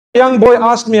A young boy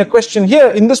asked me a question here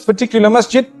in this particular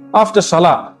masjid after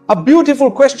salah. A beautiful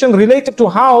question related to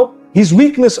how his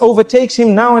weakness overtakes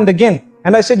him now and again.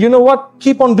 And I said, you know what?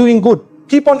 Keep on doing good.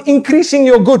 Keep on increasing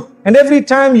your good. And every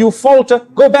time you falter,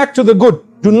 go back to the good.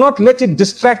 Do not let it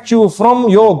distract you from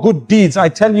your good deeds. I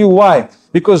tell you why.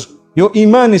 Because your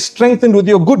iman is strengthened with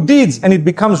your good deeds and it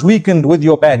becomes weakened with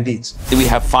your bad deeds. We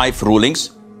have 5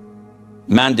 rulings: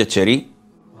 mandatory,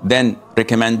 then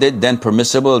recommended, then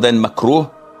permissible, then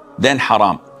makruh, then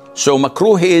haram. So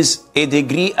makruh is a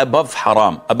degree above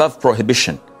haram, above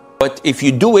prohibition. But if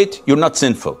you do it, you're not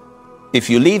sinful. If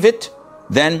you leave it,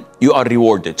 then you are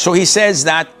rewarded. So he says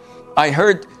that I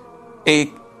heard a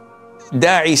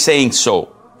da'i saying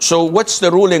so. So what's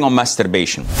the ruling on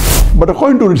masturbation? But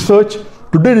according to research,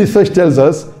 today research tells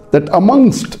us that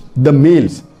amongst the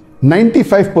males,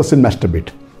 95%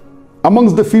 masturbate.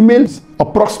 Amongst the females,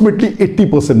 approximately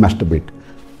 80% masturbate.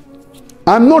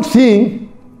 I'm not saying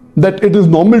that it is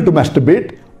normal to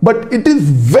masturbate, but it is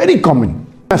very common.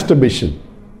 Masturbation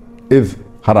is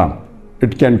haram.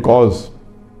 It can cause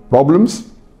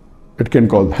problems, it can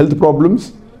cause health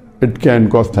problems, it can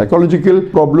cause psychological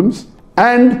problems,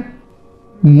 and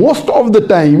most of the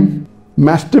time,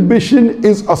 masturbation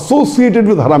is associated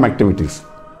with haram activities.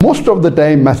 Most of the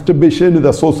time, masturbation is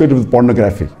associated with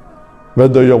pornography.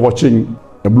 Whether you're watching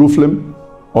a blue film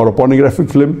or a pornographic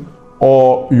film,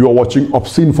 or you're watching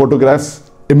obscene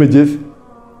photographs, images.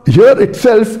 Here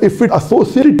itself, if it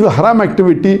associated with haram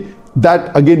activity,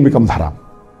 that again becomes haram.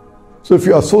 So if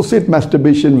you associate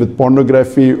masturbation with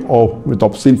pornography or with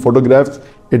obscene photographs,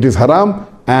 it is haram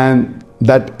and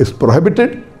that is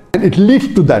prohibited and it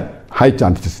leads to that high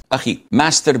chances. Akhi,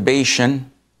 masturbation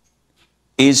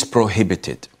is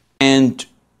prohibited. And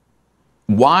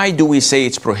why do we say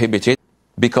it's prohibited?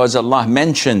 Because Allah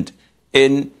mentioned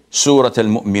in Surah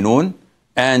Al-Mu'minun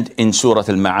and in Surah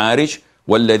Al-Ma'arij,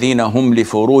 والذين هم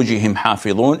لفروجهم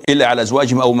حافظون إلا على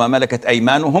أزواجهم أو ما ملكت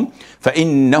أيمانهم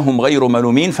فإنهم غير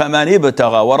ملومين فمن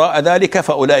ابتغى وراء ذلك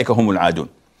فأولئك هم العادون.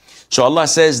 So Allah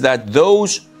says that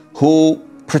those who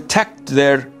protect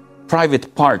their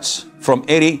private parts from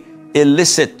any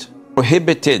illicit,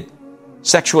 prohibited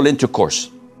sexual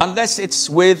intercourse, unless it's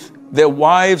with their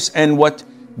wives and what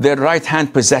their right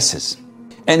hand possesses.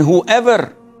 And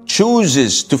whoever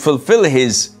chooses to fulfill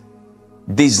his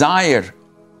desire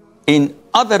in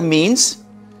other means,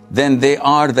 then they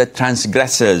are the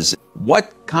transgressors.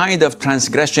 What kind of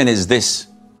transgression is this?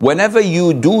 Whenever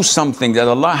you do something that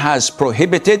Allah has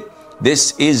prohibited,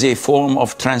 this is a form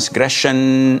of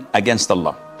transgression against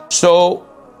Allah. So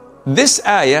this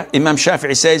ayah, Imam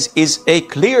Shafi'i says, is a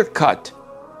clear cut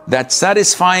that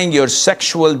satisfying your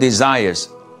sexual desires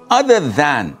other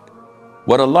than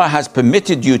what Allah has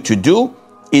permitted you to do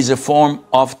is a form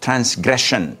of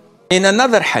transgression. In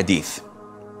another hadith,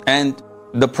 and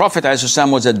the Prophet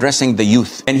ﷺ was addressing the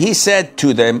youth, and he said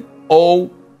to them,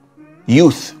 "O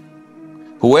youth,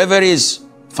 whoever is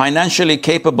financially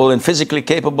capable and physically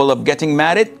capable of getting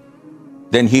married,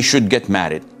 then he should get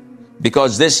married,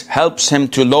 because this helps him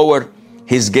to lower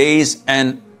his gaze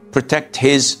and protect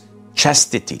his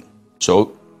chastity."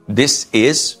 So this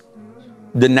is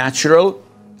the natural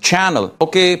channel.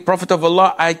 Okay, Prophet of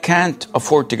Allah, I can't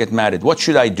afford to get married. What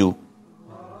should I do?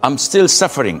 I'm still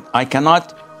suffering. I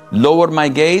cannot lower my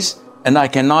gaze and I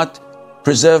cannot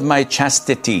preserve my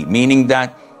chastity, meaning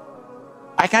that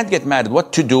I can't get married.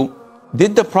 What to do?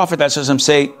 Did the Prophet ﷺ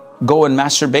say, go and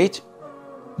masturbate?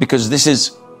 Because this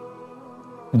is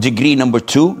degree number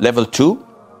 2, level 2?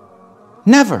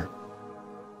 Never.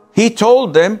 He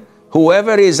told them,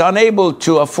 whoever is unable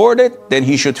to afford it, then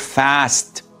he should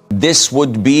fast. This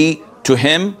would be to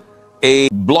him a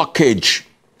blockage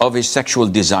of his sexual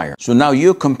desire. So now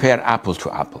you compare apple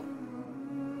to apple.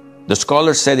 The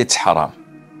scholar said it's haram.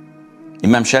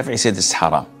 Imam Shafi'i said it's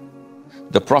haram.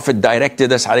 The Prophet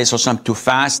directed us ﷺ to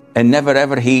fast, and never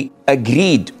ever he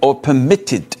agreed or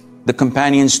permitted the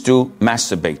companions to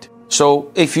masturbate.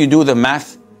 So if you do the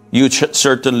math, you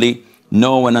certainly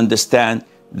know and understand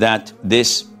that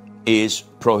this is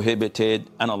prohibited,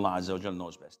 and Allah Azza wa Jalla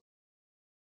knows best.